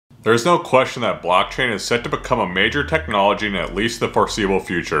There is no question that blockchain is set to become a major technology in at least the foreseeable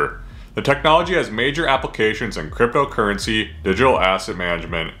future. The technology has major applications in cryptocurrency, digital asset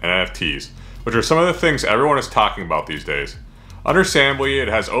management, and NFTs, which are some of the things everyone is talking about these days. Understandably, it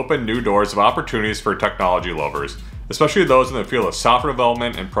has opened new doors of opportunities for technology lovers, especially those in the field of software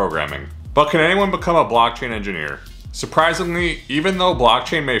development and programming. But can anyone become a blockchain engineer? Surprisingly, even though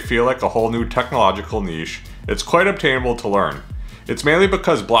blockchain may feel like a whole new technological niche, it's quite obtainable to learn. It's mainly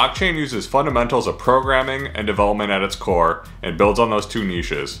because blockchain uses fundamentals of programming and development at its core and builds on those two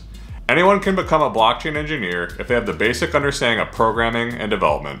niches. Anyone can become a blockchain engineer if they have the basic understanding of programming and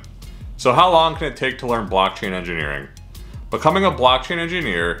development. So how long can it take to learn blockchain engineering? Becoming a blockchain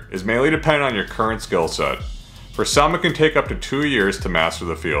engineer is mainly dependent on your current skill set. For some, it can take up to 2 years to master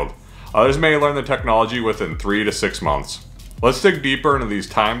the field. Others may learn the technology within 3 to 6 months. Let's dig deeper into these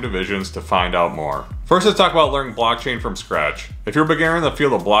time divisions to find out more. First, let's talk about learning blockchain from scratch. If you're a beginner in the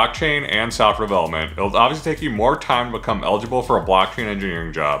field of blockchain and software development, it'll obviously take you more time to become eligible for a blockchain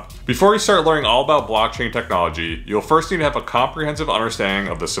engineering job. Before you start learning all about blockchain technology, you'll first need to have a comprehensive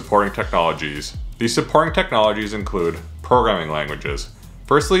understanding of the supporting technologies. These supporting technologies include programming languages.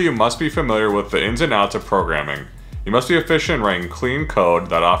 Firstly, you must be familiar with the ins and outs of programming. You must be efficient in writing clean code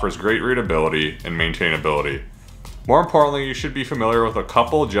that offers great readability and maintainability. More importantly, you should be familiar with a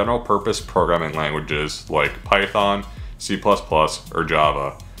couple general-purpose programming languages like Python, C++, or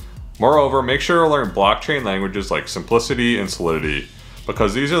Java. Moreover, make sure to learn blockchain languages like Simplicity and Solidity,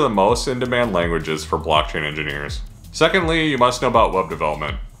 because these are the most in-demand languages for blockchain engineers. Secondly, you must know about web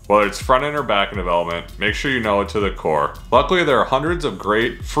development. Whether it's front-end or back-end development, make sure you know it to the core. Luckily, there are hundreds of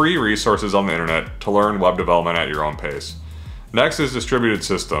great free resources on the internet to learn web development at your own pace. Next is distributed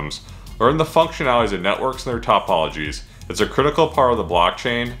systems. Learn the functionalities of networks and their topologies. It's a critical part of the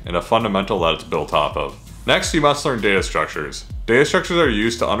blockchain and a fundamental that it's built off of. Next, you must learn data structures. Data structures are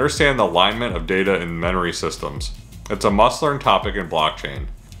used to understand the alignment of data in memory systems. It's a must-learn topic in blockchain.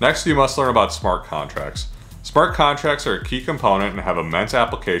 Next, you must learn about smart contracts. Smart contracts are a key component and have immense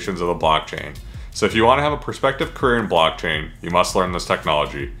applications of the blockchain. So if you want to have a prospective career in blockchain, you must learn this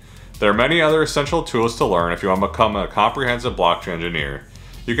technology. There are many other essential tools to learn if you want to become a comprehensive blockchain engineer.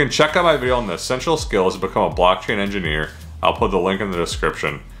 You can check out my video on the essential skills to become a blockchain engineer. I'll put the link in the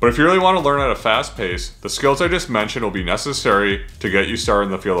description. But if you really want to learn at a fast pace, the skills I just mentioned will be necessary to get you started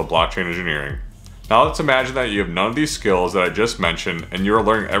in the field of blockchain engineering. Now let's imagine that you have none of these skills that I just mentioned and you are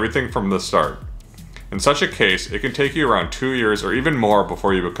learning everything from the start. In such a case, it can take you around 2 years or even more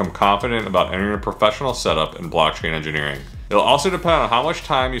before you become confident about entering a professional setup in blockchain engineering. It'll also depend on how much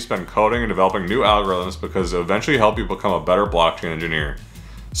time you spend coding and developing new algorithms because it'll eventually help you become a better blockchain engineer.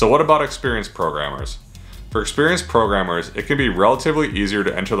 So what about experienced programmers? For experienced programmers, it can be relatively easier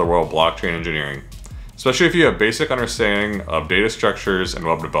to enter the world of blockchain engineering, especially if you have basic understanding of data structures and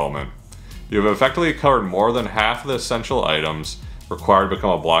web development. You have effectively covered more than half of the essential items required to become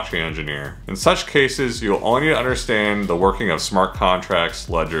a blockchain engineer. In such cases, you'll only need to understand the working of smart contracts,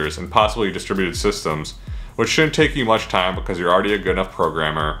 ledgers, and possibly distributed systems, which shouldn't take you much time because you're already a good enough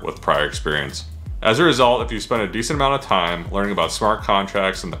programmer with prior experience. As a result, if you spend a decent amount of time learning about smart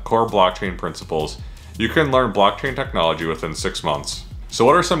contracts and the core blockchain principles, you can learn blockchain technology within 6 months. So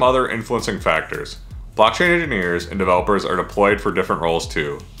what are some other influencing factors? Blockchain engineers and developers are deployed for different roles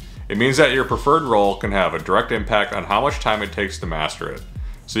too. It means that your preferred role can have a direct impact on how much time it takes to master it.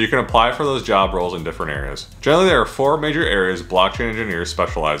 So you can apply for those job roles in different areas. Generally, there are 4 major areas blockchain engineers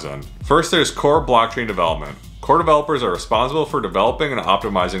specialize in. First, there's core blockchain development. Core developers are responsible for developing and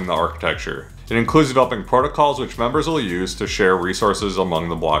optimizing the architecture. It includes developing protocols which members will use to share resources among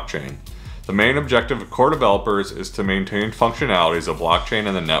the blockchain. The main objective of core developers is to maintain functionalities of blockchain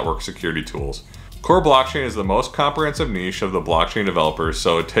and the network security tools. Core blockchain is the most comprehensive niche of the blockchain developers,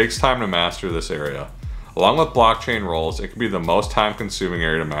 so it takes time to master this area. Along with blockchain roles, it can be the most time-consuming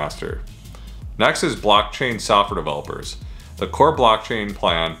area to master. Next is blockchain software developers. The core blockchain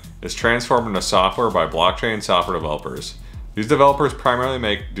plan is transformed into software by blockchain software developers. These developers primarily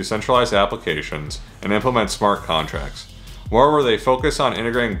make decentralized applications and implement smart contracts. Moreover, they focus on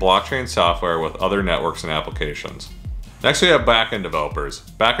integrating blockchain software with other networks and applications. Next, we have backend developers.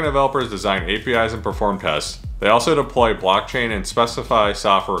 Backend developers design APIs and perform tests. They also deploy blockchain and specify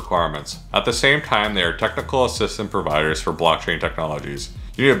software requirements. At the same time, they are technical assistant providers for blockchain technologies.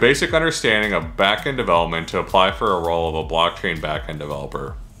 You need a basic understanding of backend development to apply for a role of a blockchain backend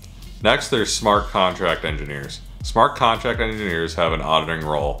developer. Next, there's smart contract engineers. Smart contract engineers have an auditing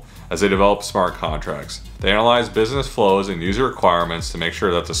role as they develop smart contracts. They analyze business flows and user requirements to make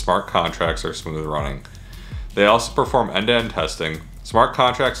sure that the smart contracts are smooth running. They also perform end-to-end testing. Smart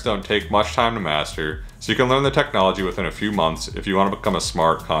contracts don't take much time to master, so you can learn the technology within a few months if you want to become a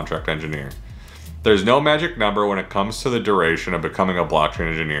smart contract engineer. There's no magic number when it comes to the duration of becoming a blockchain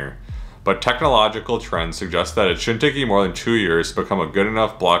engineer, but technological trends suggest that it shouldn't take you more than 2 years to become a good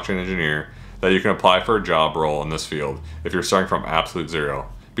enough blockchain engineer that you can apply for a job role in this field if you're starting from absolute zero.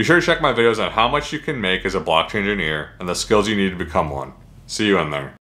 Be sure to check my videos on how much you can make as a blockchain engineer and the skills you need to become one. See you in there.